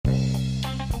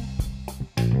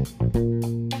Alright,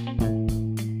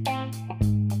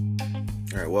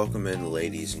 welcome in,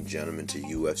 ladies and gentlemen, to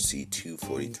UFC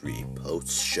 243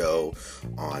 post-show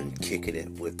on Kicking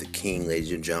It with the King.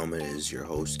 Ladies and gentlemen, it is your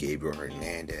host, Gabriel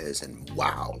Hernandez, and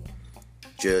wow,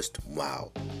 just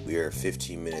wow, we are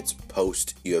 15 minutes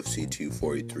post-UFC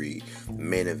 243.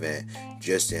 Main event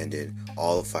just ended.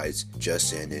 All the fights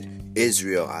just ended.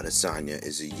 Israel Adesanya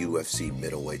is a UFC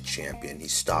middleweight champion. He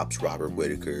stops Robert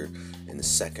Whittaker in the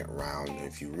second round. And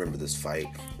if you remember this fight,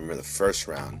 remember the first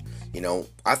round.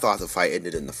 I thought the fight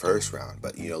ended in the first round,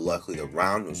 but luckily the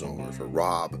round was over for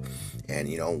Rob. And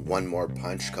one more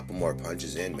punch, a couple more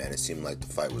punches in, man, it seemed like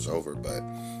the fight was over. But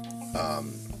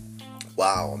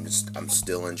wow, I'm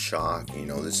still in shock.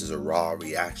 This is a raw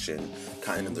reaction,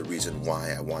 kind of the reason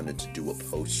why I wanted to do a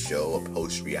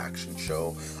post-reaction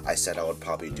show. I said I would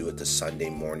probably do it the Sunday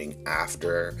morning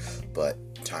after, but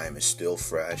time is still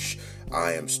fresh.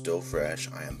 I am still fresh.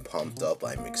 I am pumped up.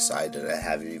 I'm excited. I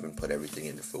haven't even put everything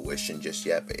into fruition just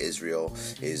yet, but Israel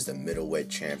is the middleweight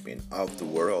champion of the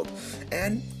world.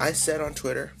 And I said on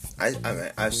Twitter,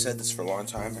 I've said this for a long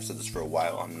time. I've said this for a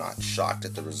while. I'm not shocked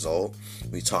at the result.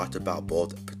 We talked about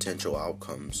both potential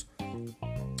outcomes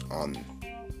on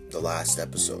the last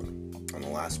episode, on the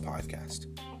last podcast.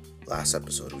 Last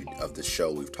episode of the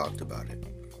show, we've talked about it.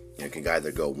 It can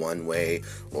either go one way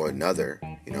or another.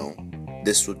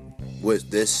 This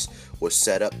was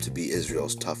set up to be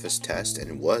Israel's toughest test,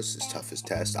 and it was his toughest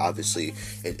test. Obviously,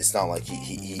 it's not like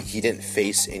he didn't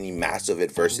face any massive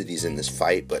adversities in this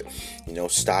fight, but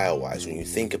style-wise, when you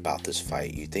think about this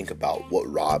fight, you think about what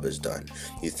Rob has done.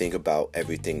 You think about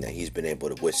everything that he's been able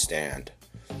to withstand,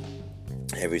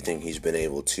 everything he's been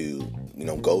able to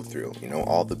go through,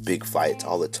 all the big fights,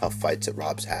 all the tough fights that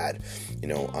Rob's had,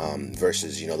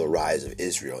 versus the rise of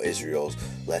Israel's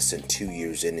less than 2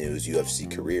 years into his UFC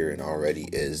career and already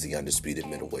is the undisputed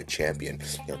middleweight champion.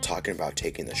 Talking about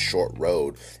taking the short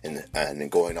road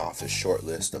and going off the short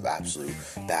list of absolute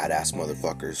badass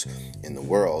motherfuckers in the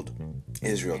world.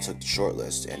 Israel took the short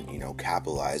list and,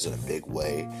 capitalized in a big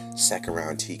way. Second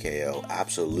round TKO,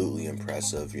 absolutely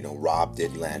impressive. Rob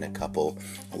did land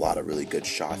a lot of really good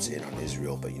shots in on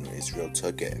Israel, but, Israel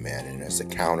took it, man. And it's the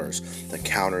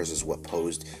counters is what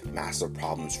posed massive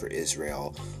problems for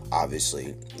Israel.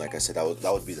 Obviously, like I said,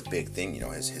 that would be the big thing,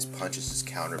 his punches, his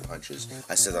counter punches.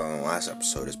 I said that on the last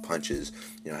episode, his punches,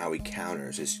 how he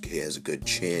counters. He has a good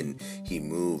chin, he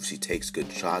moves, he takes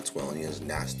good shots well, and he has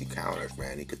nasty counters,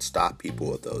 man. He could stop people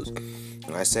with those.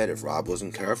 And I said, if Rob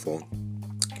wasn't careful,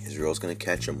 Israel's going to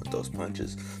catch him with those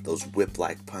punches, those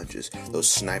whip-like punches, those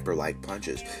sniper-like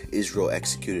punches. Israel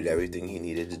executed everything he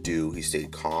needed to do. He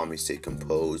stayed calm, he stayed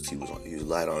composed, he was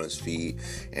light on his feet,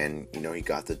 and, he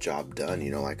got the job done.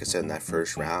 Like I said, in that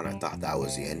first round, I thought that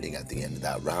was the ending at the end of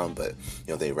that round, but,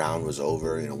 the round was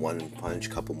over, one punch,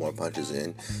 couple more punches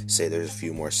in, say there's a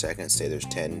few more seconds, say there's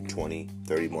 10, 20,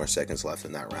 30 more seconds left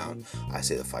in that round, I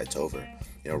say the fight's over.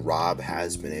 Rob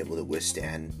has been able to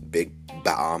withstand big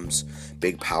bombs,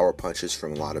 big power punches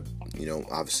from a lot of,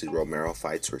 obviously Romero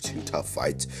fights were two tough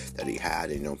fights that he had,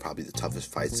 probably the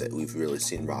toughest fights that we've really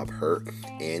seen Rob hurt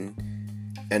in.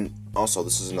 And also,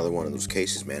 this is another one of those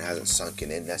cases, man, hasn't sunk in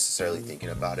necessarily thinking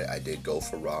about it. I did go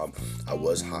for Rob. I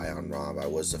was high on Rob. I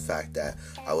was the fact that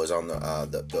I was on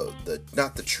the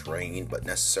not the train, but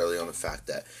necessarily on the fact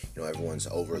that, everyone's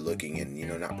overlooking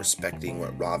and, not respecting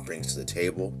what Rob brings to the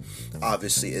table.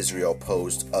 Obviously, Israel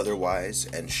posed otherwise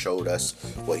and showed us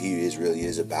what he really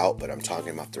is about, but I'm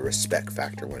talking about the respect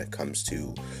factor when it comes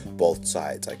to both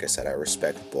sides. Like I said, I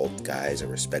respect both guys. I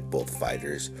respect both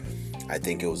fighters. I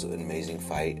think it was an amazing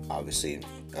fight. Obviously,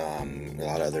 a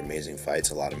lot of other amazing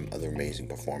fights, a lot of other amazing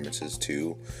performances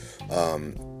too.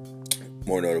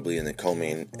 More notably in the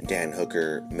co-main, Dan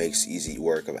Hooker makes easy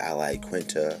work of Al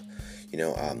Iaquinta.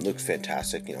 Looked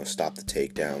fantastic. Stopped the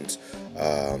takedowns.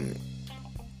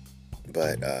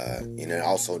 But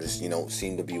also just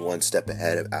seemed to be one step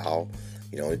ahead of Al.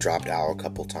 He dropped Al a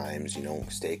couple times,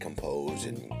 stay composed,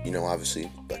 and,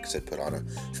 obviously, like I said, put on a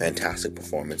fantastic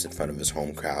performance in front of his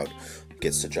home crowd,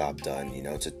 gets the job done.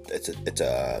 It's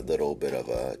a little bit of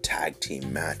a tag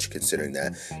team match, considering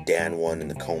that Dan won in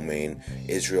the co-main,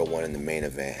 Israel won in the main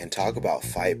event, and talk about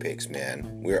fight picks, man.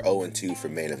 We're 0-2 for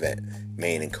main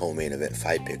and co-main event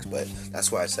fight picks, but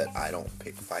that's why I said I don't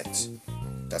pick fights.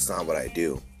 That's not what I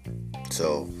do.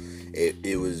 So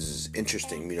it was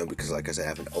interesting, because like I said, I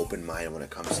have an open mind when it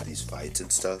comes to these fights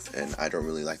and stuff, and I don't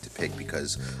really like to pick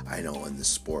because I know in this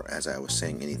sport, as I was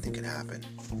saying, anything can happen.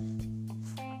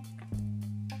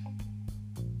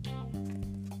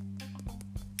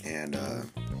 And,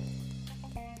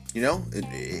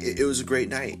 it was a great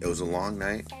night. It was a long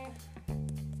night.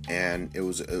 and it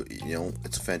was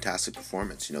it's a fantastic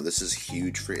performance. This is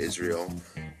huge for Israel.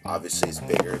 Obviously it's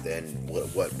bigger than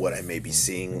what I may be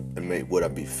seeing and what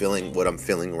I'm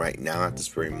feeling right now at this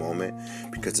very moment,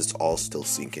 because it's all still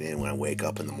sinking in. When I wake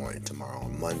up in the morning tomorrow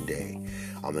on Monday,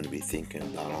 I'm going to be thinking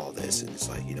about all this, and it's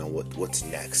like, what's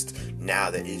next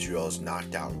now that Israel has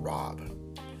knocked out Rob.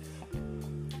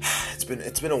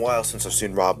 It's been a while since I've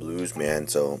seen Rob lose, man.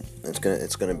 So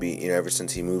it's gonna be, ever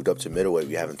since he moved up to middleweight,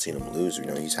 we haven't seen him lose.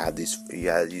 He's had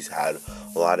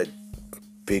a lot of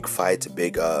big fights,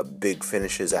 big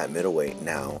finishes at middleweight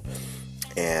now,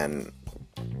 and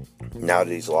now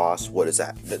that he's lost, what is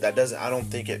that? That doesn't. I don't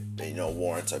think it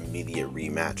warrants an immediate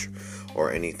rematch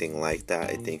or anything like that.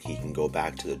 I think he can go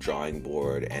back to the drawing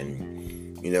board and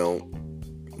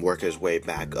work his way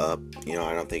back up. I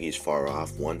don't think he's far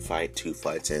off. 1 fight, 2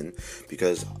 fights in,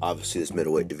 because obviously this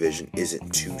middleweight division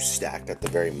isn't too stacked at the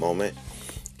very moment,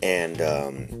 and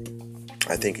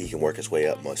I think he can work his way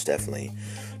up most definitely.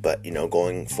 But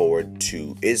going forward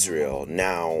to Israel,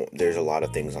 now there's a lot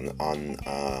of things on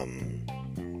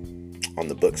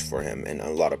the books for him, and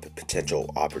a lot of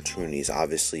potential opportunities.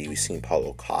 Obviously, we've seen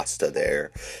Paulo Costa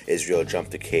there. Israel jumped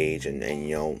the cage and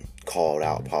called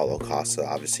out Paulo Costa,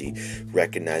 obviously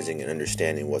recognizing and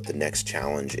understanding what the next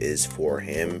challenge is for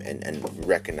him, and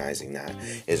recognizing that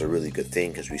is a really good thing,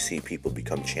 because we see people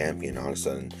become champion all of a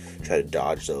sudden, try to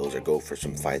dodge those or go for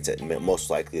some fights that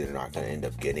most likely they're not going to end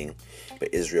up getting.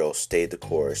 But Israel stayed the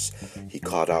course. He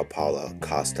called out Paulo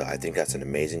Costa. I think that's an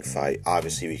amazing fight.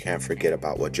 Obviously, we can't forget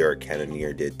about what Jared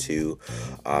Cannonier did too.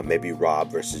 Maybe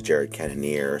Rob versus Jared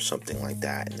Cannonier or something like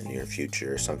that in the near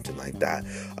future, or something like that.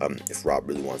 If Rob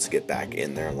really wants to get back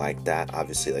in there like that.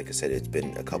 Obviously, like I said, it's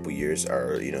been a couple years,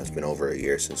 or it's been over a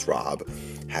year since Rob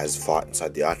has fought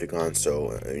inside the octagon.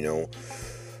 So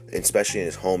especially in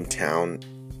his hometown,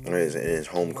 in his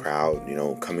home crowd,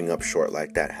 coming up short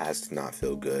like that has to not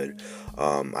feel good.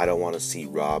 I don't want to see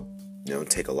Rob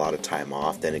take a lot of time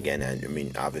off. Then again, I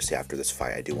mean, obviously after this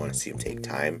fight, I do want to see him take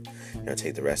time,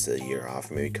 take the rest of the year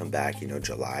off, maybe come back,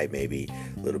 July, maybe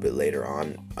a little bit later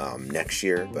on next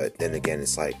year. But then again,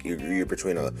 it's like you're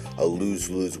between a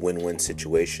lose-lose, win-win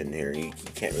situation here. You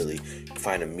can't really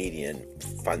find the medium.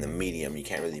 You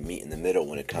can't really meet in the middle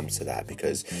when it comes to that,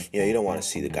 because you don't want to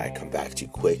see the guy come back too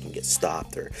quick and get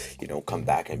stopped, or come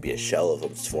back and be a shell of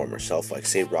his former self. Like,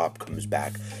 say Rob comes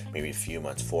back maybe a few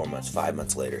months, 4 months, 5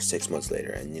 months later, 6 months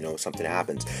later, and something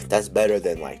happens. That's better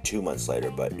than like 2 months later.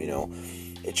 But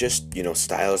it just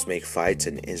styles make fights,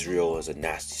 and Israel is a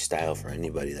nasty style for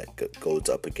anybody that goes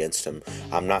up against him.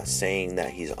 I'm not saying that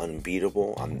he's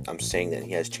unbeatable. I'm saying that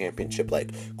he has championship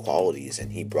like qualities,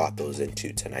 and he brought those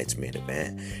into tonight's main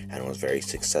event and was very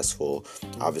successful.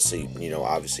 Obviously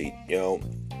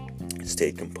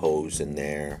stayed composed in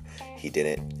there. He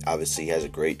didn't. Obviously, he has a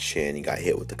great chin. He got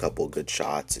hit with a couple of good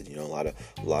shots, and a lot of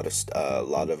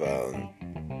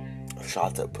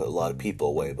shots that put a lot of people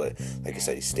away. But like I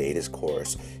said, he stayed his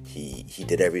course. He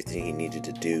did everything he needed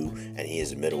to do, and he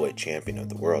is a middleweight champion of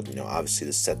the world. Obviously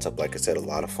this sets up, like I said, a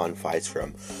lot of fun fights for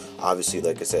him. Obviously,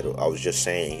 like I said, I was just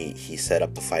saying, he set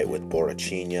up the fight with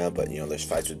Borrachinha, but there's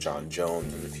fights with John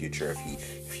Jones in the future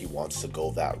if he wants to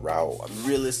go that route.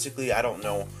 Realistically, I don't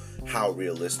know how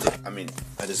realistic.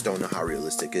 I just don't know how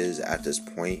realistic it is at this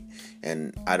point,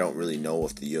 and I don't really know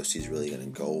if the UFC is really going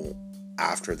to go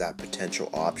after that potential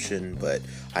option. But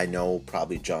I know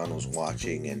probably John was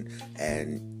watching, and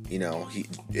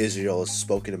Israel has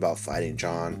spoken about fighting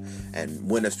John, and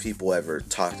when have people ever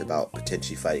talked about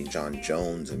potentially fighting John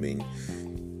Jones?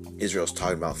 Israel's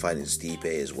talking about fighting Stipe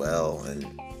as well,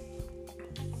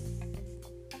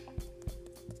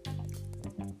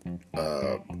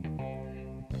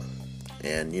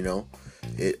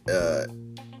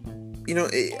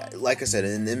 like I said,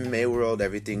 in the MMA world,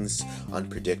 everything's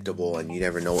unpredictable, and you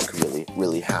never know what can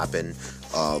really happen.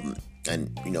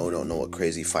 And we don't know what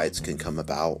crazy fights can come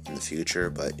about in the future.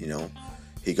 But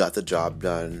he got the job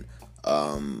done.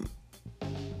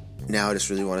 Now I just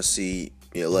really want to see,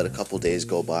 let a couple days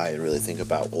go by and really think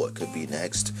about what could be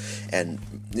next, and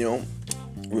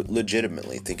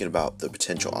legitimately thinking about the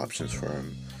potential options for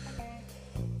him.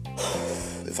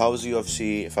 If I was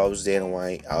UFC, if I was Dana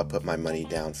White, I would put my money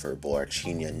down for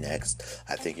Borrachinha next.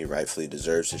 I think he rightfully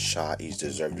deserves his shot. He's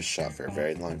deserved his shot for a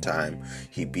very long time.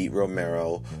 He beat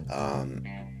Romero, and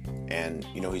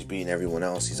he's beating everyone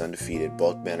else. He's undefeated.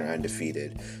 Both men are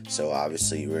undefeated. So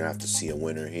obviously we're gonna have to see a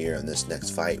winner here in this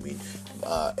next fight.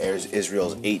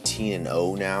 Israel's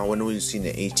 18-0 now. When have we seen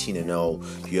an 18-0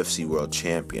 UFC world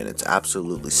champion? It's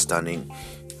absolutely stunning.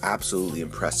 Absolutely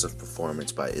impressive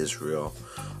performance by Israel.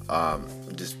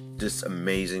 Just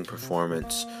amazing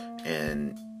performance,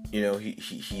 and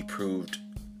he proved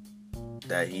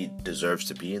that he deserves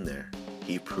to be in there.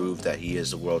 He proved that he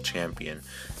is a world champion,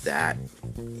 that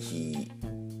he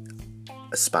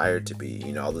aspired to be.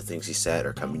 You know, all the things he said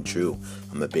are coming true.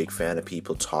 I'm a big fan of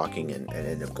people talking and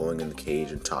end up going in the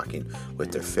cage and talking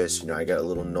with their fists. You know, I got a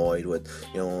little annoyed with,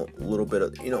 you know, a little bit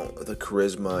of, you know, the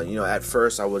charisma. You know, at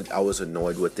first I was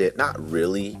annoyed with it. Not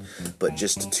really, but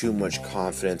just too much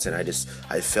confidence. And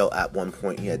I felt at one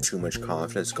point he had too much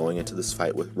confidence going into this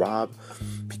fight with Rob,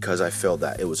 because I felt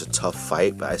that it was a tough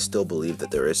fight. But I still believe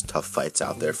that there is tough fights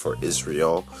out there for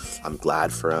Israel. I'm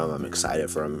glad for him. I'm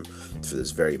excited for him for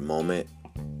this very moment.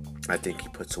 I think he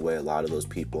puts away a lot of those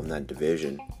people in that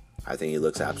division. I think he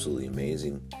looks absolutely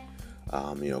amazing.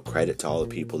 You know, credit to all the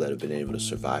people that have been able to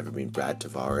survive. I mean, Brad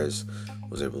Tavares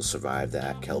was able to survive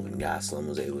that. Kelvin Gastelum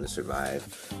was able to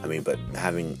survive. I mean, but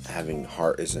having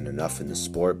heart isn't enough in the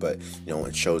sport. But, you know,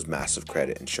 it shows massive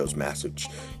credit and shows massive,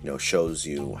 you know, shows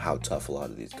you how tough a lot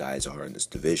of these guys are in this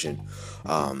division.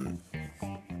 You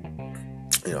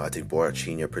know, I think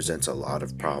Borrachinha presents a lot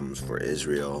of problems for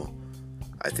Israel.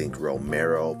 I think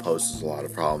Romero poses a lot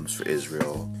of problems for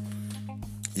Israel.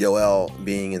 Yoel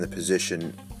being in the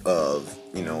position of,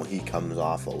 you know, he comes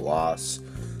off a loss,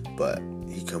 but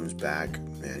he comes back,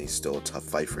 man, he's still a tough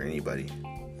fight for anybody.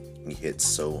 He hits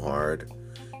so hard.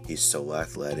 He's so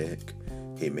athletic.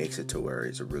 He makes it to where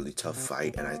it's a really tough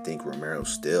fight. And I think Romero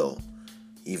still,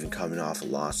 even coming off a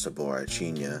loss to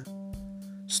Borrachinha,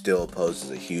 still poses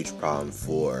a huge problem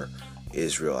for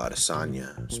Israel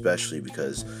Adesanya, especially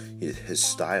because his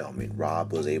style. I mean,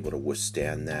 Rob was able to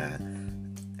withstand that,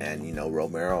 and, you know,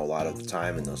 Romero a lot of the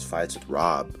time in those fights with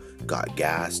Rob got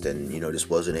gassed and, you know, just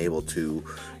wasn't able to,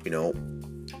 you know,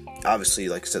 obviously,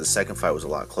 like I said, the second fight was a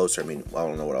lot closer. I mean, I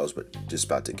don't know what I was just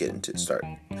about to get into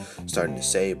starting to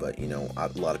say, but, you know, a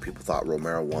lot of people thought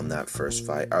Romero won that first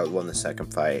fight, or won the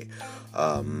second fight.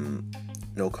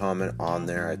 No comment on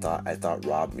there. I thought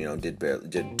Rob, you know,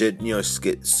 did you know,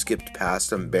 skipped past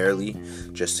him barely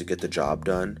just to get the job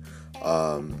done.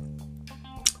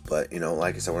 But, you know,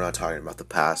 like I said, we're not talking about the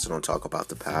past. We don't talk about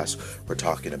the past. We're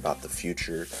talking about the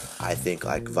future. I think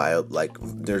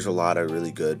there's a lot of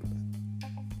really good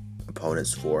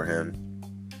opponents for him.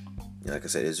 Like I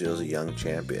said, Israel's a young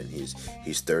champion.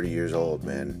 He's 30 years old,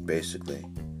 man, basically.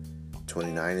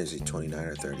 29, is he 29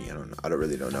 or 30? I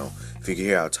really don't know. If you can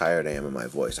hear how tired I am in my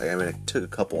voice. I mean, I took a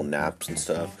couple of naps and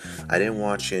stuff. I didn't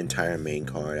watch the entire main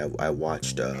card. I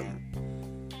watched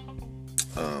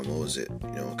what was it?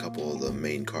 You know, a couple of the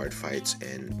main card fights,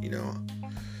 and, you know,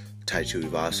 Tai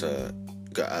Tuivasa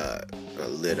got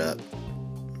lit up,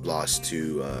 lost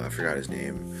to I forgot his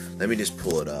name. Let me just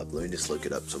pull it up. Let me just look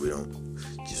it up so we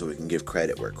can give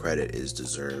credit where credit is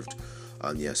deserved.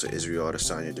 So Israel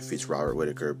Adesanya defeats Robert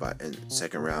Whittaker in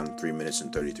second round, 3 minutes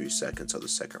and 33 seconds of the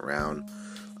second round.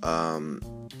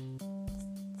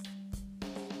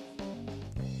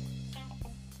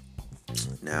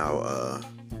 Now,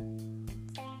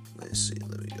 let's see.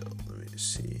 Let me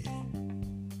see.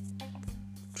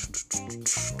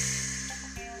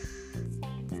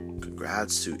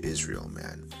 Congrats to Israel,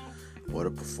 man. What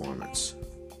a performance.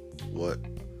 What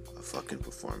a fucking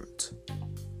performance.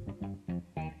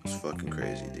 It's fucking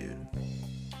crazy, dude.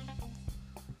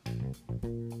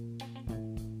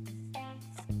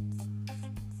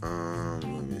 Let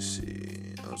me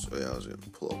see. I was gonna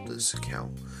pull up this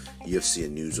account. UFC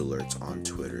News Alerts on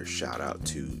Twitter. Shout out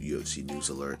to UFC News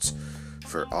Alerts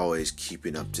for always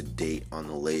keeping up to date on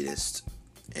the latest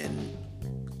and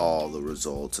all the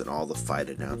results and all the fight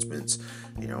announcements.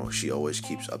 You know, she always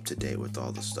keeps up to date with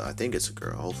all the stuff. I think it's a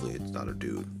girl. Hopefully it's not a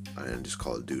dude. I didn't just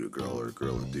call a dude a girl or a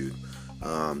girl a dude.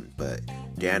 But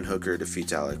Dan Hooker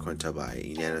defeats Al Iaquinta by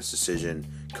unanimous decision.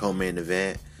 Co-main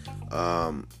event.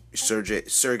 Sergey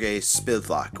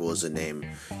Spivak was the name.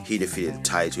 He defeated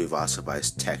Tai Tuivasa by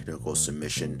his technical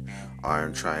submission,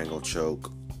 Iron Triangle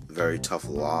choke. Very tough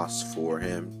loss for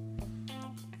him.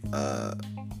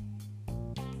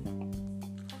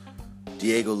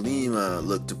 Diego Lima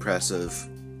looked impressive,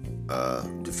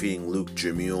 defeating Luke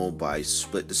Jamil by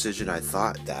split decision. I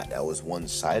thought that was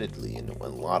one-sidedly in a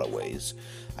lot of ways.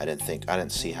 I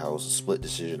didn't see how it was a split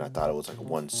decision. I thought it was like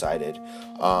one-sided.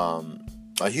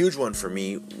 A huge one for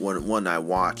me, one I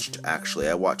watched, actually.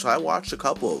 I watched a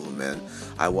couple of them, man.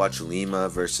 I watched Lima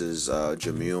versus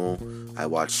Jamil. I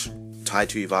watched Tai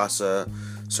Tuivasa,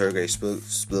 Sergey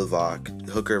Spivak,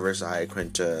 Hooker versus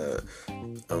Iaquinta,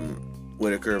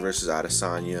 Whittaker versus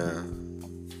Adesanya,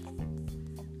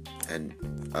 and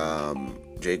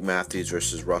Jake Matthews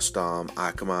versus Rustam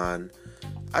Akman.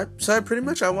 I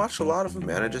watched a lot of them,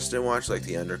 man. I just didn't watch like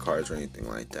the undercards or anything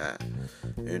like that.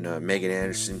 And Megan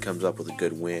Anderson comes up with a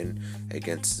good win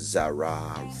against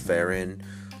Zara Farron.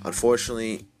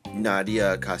 Unfortunately,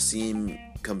 Nadia Kasim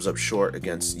comes up short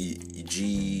against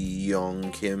Ji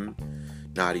Young Kim.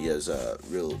 Nadia's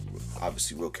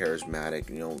obviously real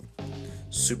charismatic,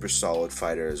 super solid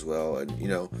fighter as well, and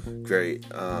very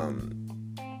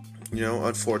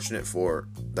unfortunate for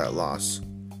that loss,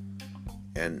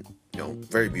 and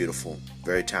very beautiful,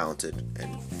 very talented,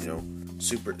 and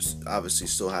super obviously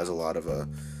still has a lot of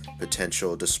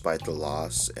potential despite the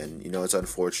loss, and it's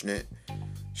unfortunate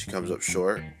she comes up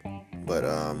short, but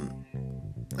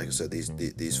like I said,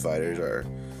 these fighters are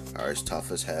as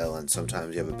tough as hell, and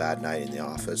sometimes you have a bad night in the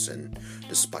office, and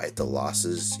despite the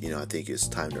losses, I think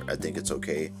it's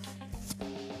okay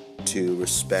to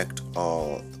respect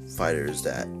all fighters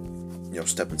that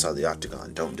step inside the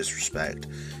octagon. Don't disrespect.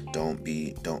 Don't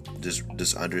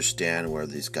just understand where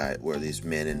these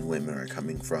men and women are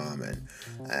coming from, and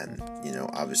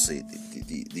obviously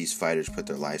these fighters put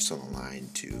their lives on the line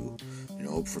to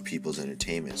for people's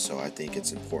entertainment. So I think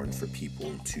it's important for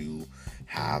people to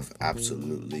have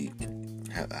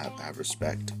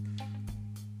respect.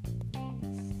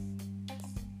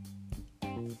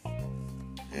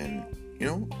 And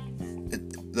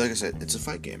like I said, it's a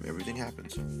fight game. Everything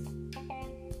happens.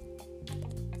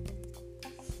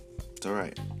 It's all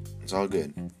right. It's all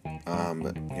good.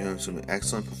 But some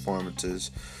excellent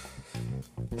performances.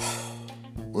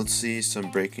 Let's see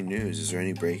some breaking news. Is there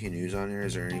any breaking news on here?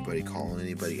 Is there anybody calling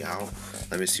anybody out?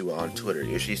 Let me see what on Twitter.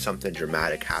 Usually something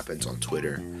dramatic happens on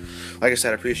Twitter. Like I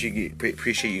said, I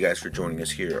appreciate you guys for joining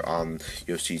us here on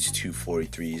UFC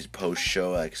 243's post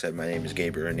show. Like I said, my name is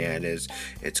Gabriel Hernandez.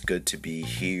 It's good to be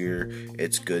here.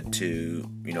 It's good to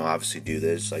obviously do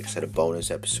this. Like I said, a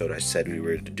bonus episode. I said we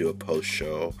were to do a post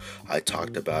show. I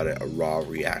talked about it, a raw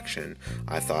reaction.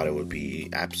 I thought it would be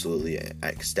absolutely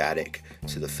ecstatic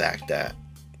to the fact that.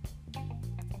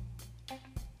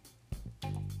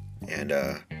 And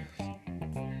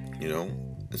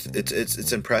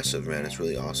it's impressive, man. It's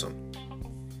really awesome.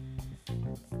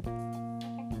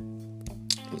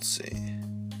 Let's see.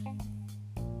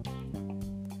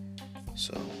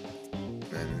 So,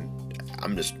 man,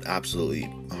 I'm just absolutely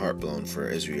heartblown for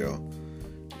Israel.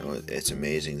 It's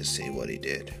amazing to see what he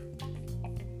did.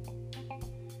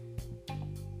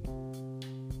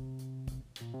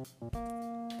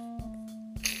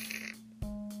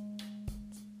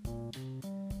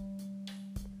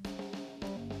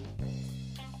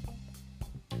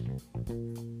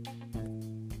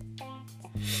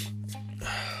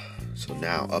 So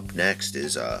now up next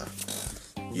is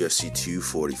UFC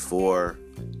 244,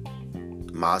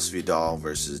 Masvidal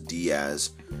versus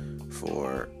Diaz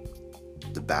for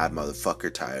the bad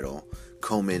motherfucker title.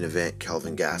 Co-main event,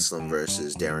 Kelvin Gastelum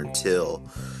versus Darren Till.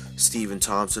 Stephen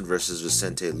Thompson versus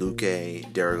Vicente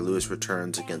Luque. Derek Lewis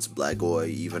returns against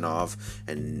Blagoy Ivanov.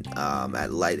 And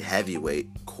at light heavyweight,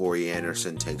 Corey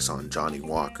Anderson takes on Johnny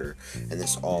Walker. And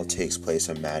this all takes place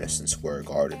in Madison Square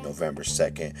Garden, November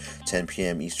 2nd, 10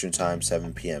 p.m. Eastern Time,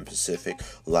 7 p.m. Pacific,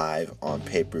 live on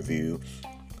pay-per-view.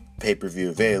 Pay-per-view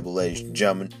available, ladies and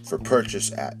gentlemen, for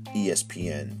purchase at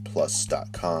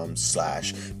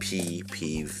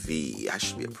espnplus.com/ppv. I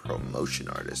should be a promotion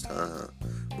artist, huh?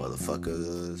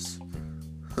 Motherfuckers.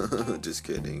 Just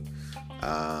kidding.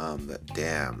 But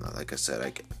damn, like I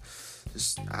said,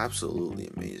 just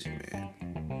absolutely amazing, man.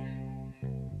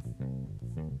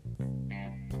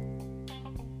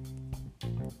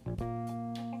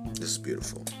 This is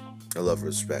beautiful. I love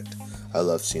respect. I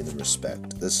love seeing the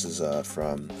respect. This is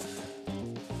from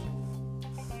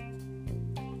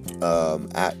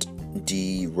at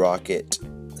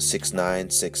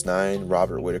DRocket6969.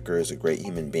 Robert Whitaker is a great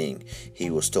human being. He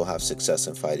will still have success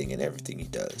in fighting in everything he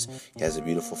does. He has a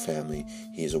beautiful family.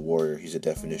 He is a warrior. He's a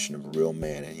definition of a real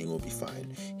man, and he will be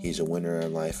fine. He's a winner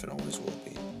in life and always will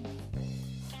be.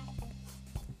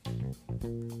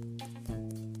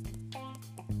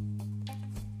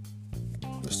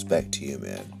 Respect to you,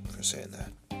 man, for saying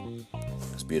that.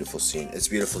 It's beautiful seeing. It's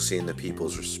beautiful seeing the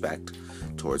people's respect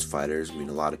towards fighters. I mean,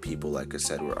 a lot of people, like I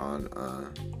said, were on.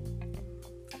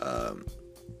 A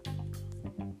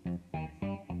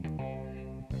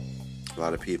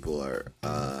lot of people are.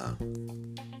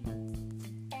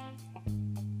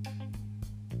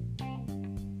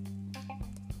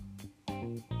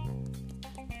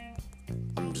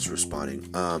 I'm just responding.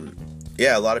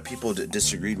 Yeah, a lot of people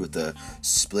disagreed with the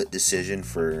split decision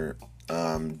for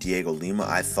Diego Lima.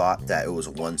 I thought that it was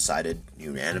a one-sided,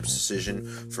 unanimous decision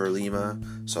for Lima,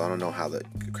 so I don't know how the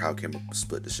crowd came up with a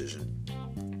split decision.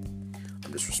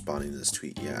 I'm just responding to this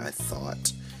tweet. Yeah, I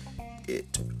thought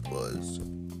it was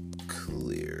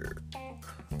clear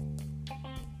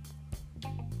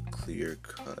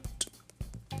cut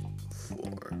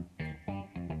for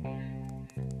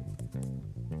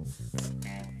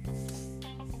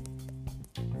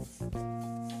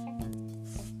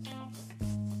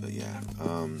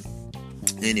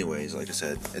Anyways, like I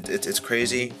said, it's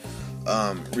crazy.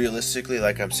 Realistically,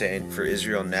 like I'm saying, for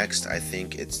Israel next, I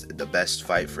think it's the best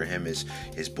fight for him is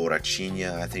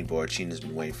Borrachinha. I think Borrachinha's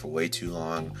been waiting for way too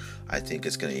long. I think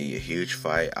it's going to be a huge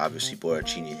fight. Obviously,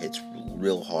 Borrachinha hits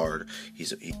real hard.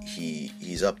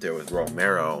 He's up there with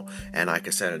Romero, and like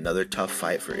I said, another tough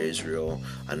fight for Israel,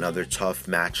 another tough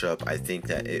matchup. I think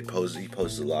that he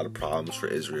poses a lot of problems for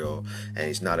Israel, and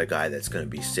he's not a guy that's going to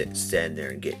be stand there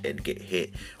and get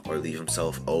hit or leave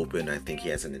himself open. I think he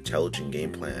has an intelligent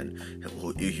game plan.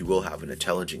 He will have an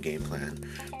intelligent game plan,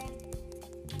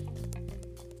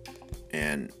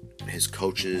 and his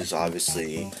coaches,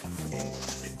 obviously,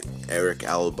 Eric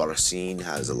Albarracin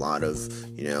has a lot of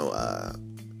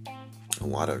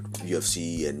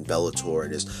UFC and Bellator,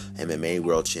 and his MMA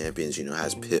world champions.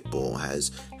 Has Pitbull,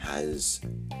 has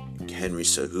Henry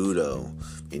Cejudo.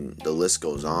 I mean, the list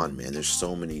goes on, man. There's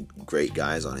so many great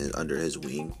guys under his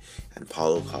wing, and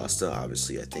Paulo Costa,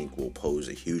 obviously, I think will pose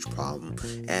a huge problem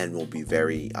and will be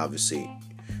very, obviously,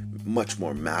 much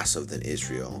more massive than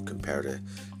Israel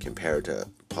compared to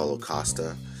Paulo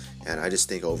Costa. And I just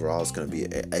think overall it's going to be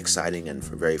an exciting and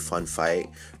a very fun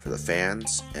fight for the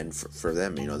fans and for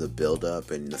them. The build-up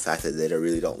and the fact that they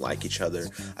really don't like each other.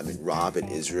 I mean, Rob and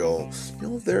Israel,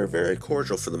 they're very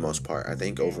cordial for the most part. I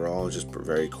think overall it's just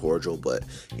very cordial, but,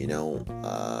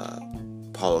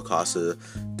 Paulo Costa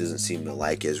doesn't seem to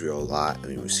like Israel a lot. I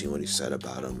mean, we've seen what he said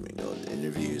about him, in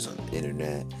interviews on the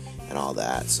internet and all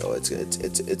that. So it's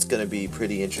going to be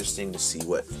pretty interesting to see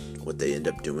what they end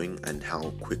up doing and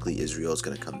how quickly Israel is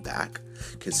going to come back,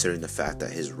 considering the fact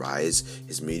that his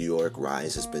meteoric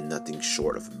rise has been nothing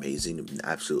short of amazing.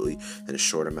 Absolutely, in a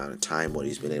short amount of time, what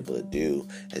he's been able to do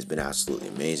has been absolutely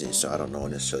amazing. So I don't know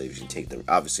necessarily if you can take the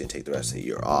rest of the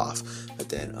year off, but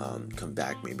then come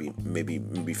back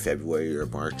maybe February or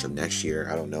March of next year.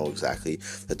 I don't know exactly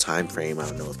the time frame. I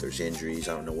don't know if there's injuries.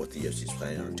 I don't know what the UFC is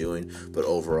planning on doing, but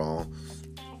overall,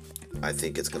 I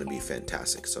think it's going to be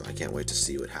fantastic. So I can't wait to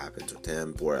see what happens with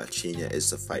him. Borrachinha is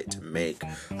the fight to make.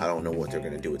 I don't know what they're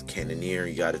going to do with Cannonier.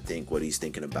 You got to think what he's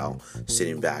thinking about,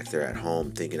 sitting back there at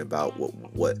home, thinking about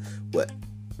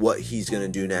what he's going to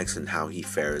do next and how he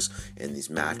fares in these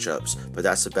matchups. But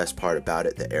that's the best part about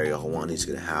it, that Ariel Helwani is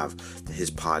going to have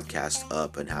his podcast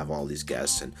up and have all these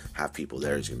guests and have people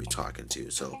there he's going to be talking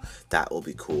to. So that will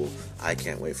be cool. I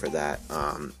can't wait for that.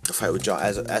 The fight with John,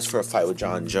 as for a fight with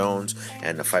John Jones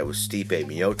and the fight with Stipe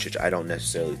Miocic, I don't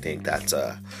necessarily think that's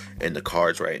in the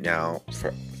cards right now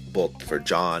for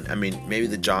John. I mean, maybe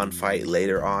the John fight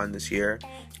later on this year,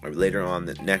 or later on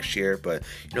the next year, but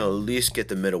at least get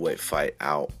the middleweight fight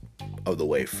out of the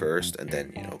way first, and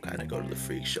then kind of go to the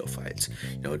freak show fights,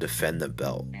 defend the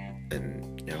belt,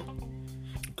 and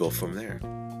go from there.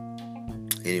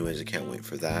 Anyways, I can't wait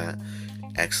for that.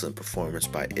 Excellent performance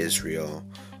by Israel.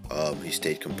 He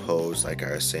stayed composed, like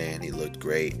I was saying. He looked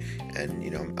great, and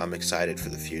I'm excited for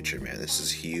the future, man. This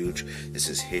is huge. This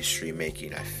is history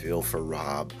making. I feel for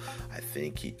Rob. I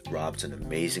think Rob's an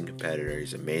amazing competitor.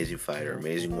 He's an amazing fighter,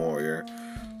 amazing warrior.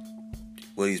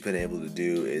 What he's been able to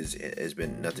do has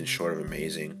been nothing short of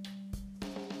amazing.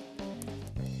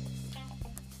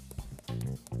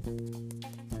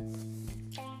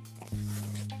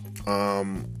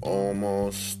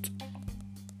 Almost.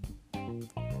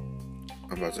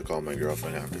 I'm about to call my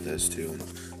girlfriend after this too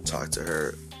and talk to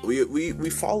her. We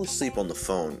fall asleep on the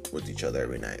phone with each other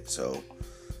every night, so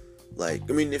if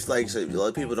a lot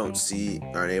of people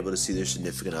aren't able to see their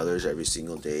significant others every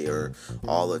single day or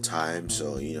all the time.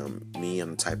 So, me,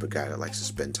 I'm the type of guy that likes to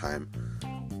spend time,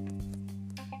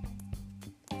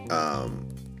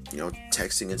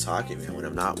 texting and talking, man. When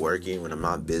I'm not working, when I'm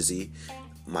not busy,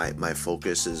 my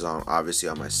focus is obviously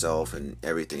on myself and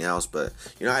everything else, but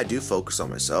I do focus on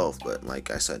myself. But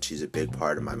like I said, she's a big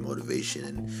part of my motivation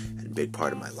and a big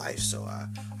part of my life, so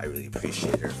I really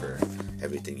appreciate her for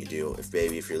everything you do.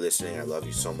 If you're listening, I love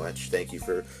you so much. Thank you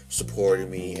for supporting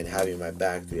me and having my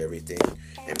back through everything.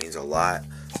 It means a lot.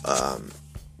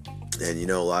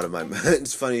 And a lot of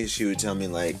it's funny, she would tell me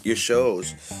your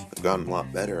shows have gotten a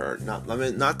lot better, or not. I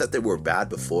mean, not that they were bad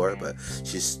before, but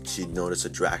she noticed a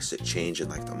drastic change in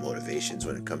the motivations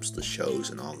when it comes to the shows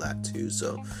and all that too.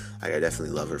 So I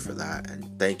definitely love her for that, and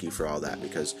thank you for all that,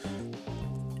 because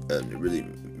it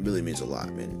really means a lot.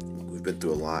 I mean, we've been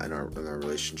through a lot in our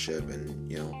relationship,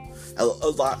 and a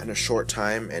lot in a short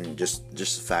time, and just the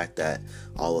fact that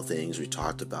all the things we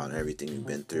talked about and everything we've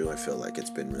been through, I feel like it's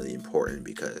been really important,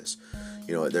 because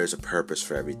there's a purpose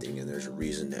for everything, and there's a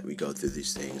reason that we go through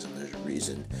these things, and there's a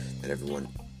reason that everyone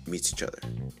meets each other.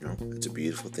 It's a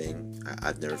beautiful thing.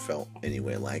 I've never felt any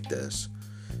way like this,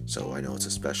 So I know it's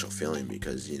a special feeling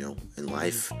because, in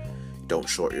life, don't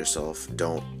short yourself.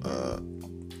 Don't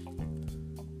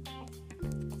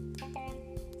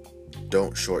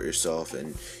short yourself.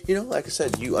 And, like I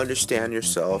said, you understand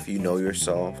yourself. You know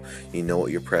yourself. You know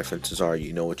what your preferences are.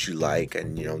 You know what you like.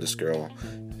 And, this girl,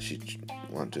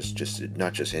 just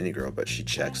not just any girl, but she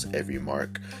checks every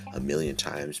mark a million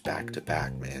times back to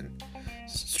back, man.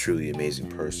 It's a truly amazing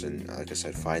person. Like I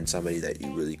said, find somebody that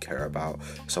you really care about,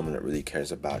 someone that really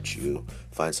cares about you.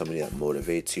 Find somebody that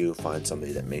motivates you. Find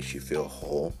somebody that makes you feel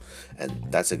whole.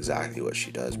 And that's exactly what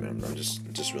she does, man. I'm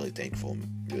just really thankful,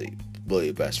 really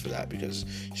blessed for that, because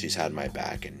she's had my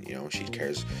back, and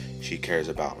she cares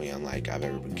about me unlike I've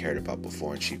ever been cared about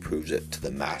before, and she proves it to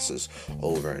the masses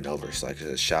over and over. So like I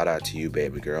said, shout out to you,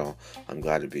 baby girl. I'm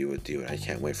glad to be with you, and I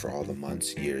can't wait for all the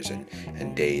months, years,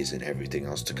 and days and everything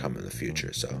else to come in the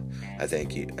future. So I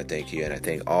thank you, and I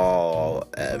thank all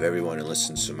of everyone who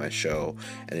listens to my show,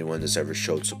 anyone that's ever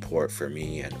showed support for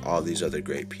me, and all these other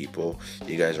great people.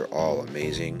 You guys are all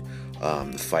amazing.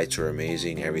 The fights were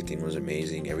amazing. Everything was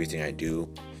amazing. Everything I do,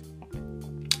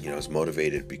 is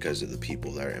motivated because of the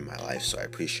people that are in my life. So I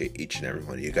appreciate each and every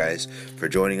one of you guys for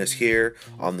joining us here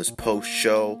on this post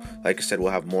show. Like I said,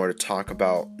 we'll have more to talk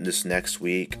about this next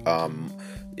week.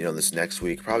 This next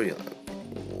week,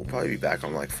 we'll probably be back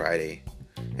on like Friday.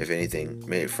 If anything,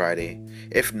 maybe Friday.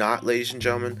 If not, ladies and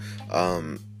gentlemen,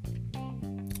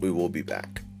 we will be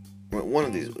back. One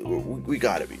of these, we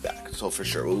gotta be back. So for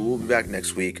sure, we'll be back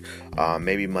next week.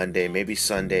 Maybe Monday, maybe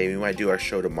Sunday. We might do our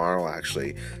show tomorrow.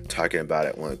 Actually, talking about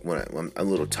it when I'm a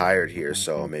little tired here.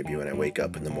 So maybe when I wake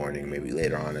up in the morning, maybe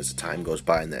later on as the time goes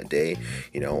by in that day,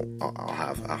 I'll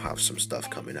have some stuff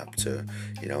coming up to,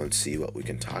 and see what we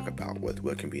can talk about.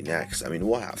 What can be next. I mean,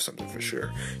 we'll have something for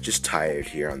sure. Just tired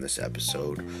here on this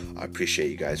episode. I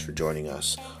appreciate you guys for joining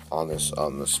us on this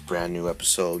brand new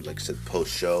episode. Like I said,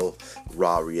 post show,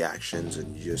 raw reactions,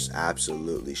 and just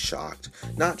absolutely shocked.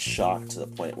 Not shocked to the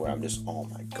point where I'm just, oh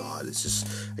my god, it's just,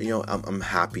 I'm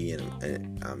happy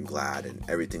and I'm glad, and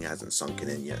everything hasn't sunken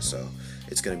in yet. So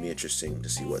it's gonna be interesting to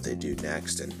see what they do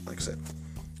next. And like I said,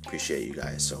 appreciate you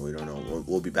guys. So we don't know.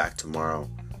 We'll be back tomorrow.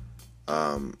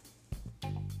 What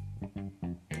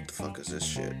the fuck is this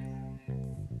shit?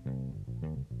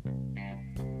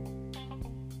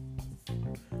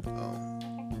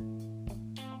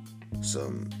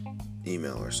 Some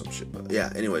email or some shit. But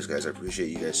yeah, anyways, guys, I appreciate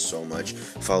you guys so much.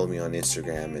 Follow me on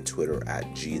Instagram and Twitter at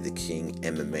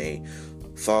GTheKingMMA.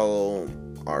 Follow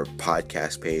our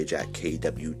podcast page at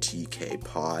KWTK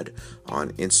Pod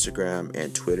on Instagram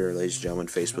and Twitter, ladies and gentlemen.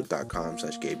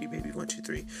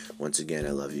 Facebook.com/GabyBaby123. Once again,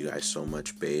 I love you guys so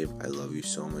much, babe. I love you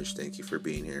so much. Thank you for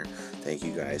being here. Thank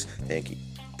you, guys. Thank you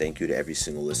to every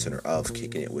single listener of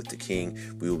Kicking It with the King.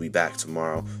 We will be back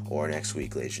tomorrow or next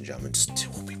week, ladies and gentlemen.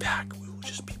 We'll be back. We will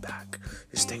just be back.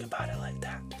 Just think about it like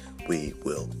that. We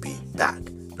will be back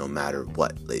no matter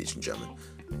what, ladies and gentlemen.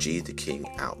 G the King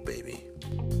out, baby.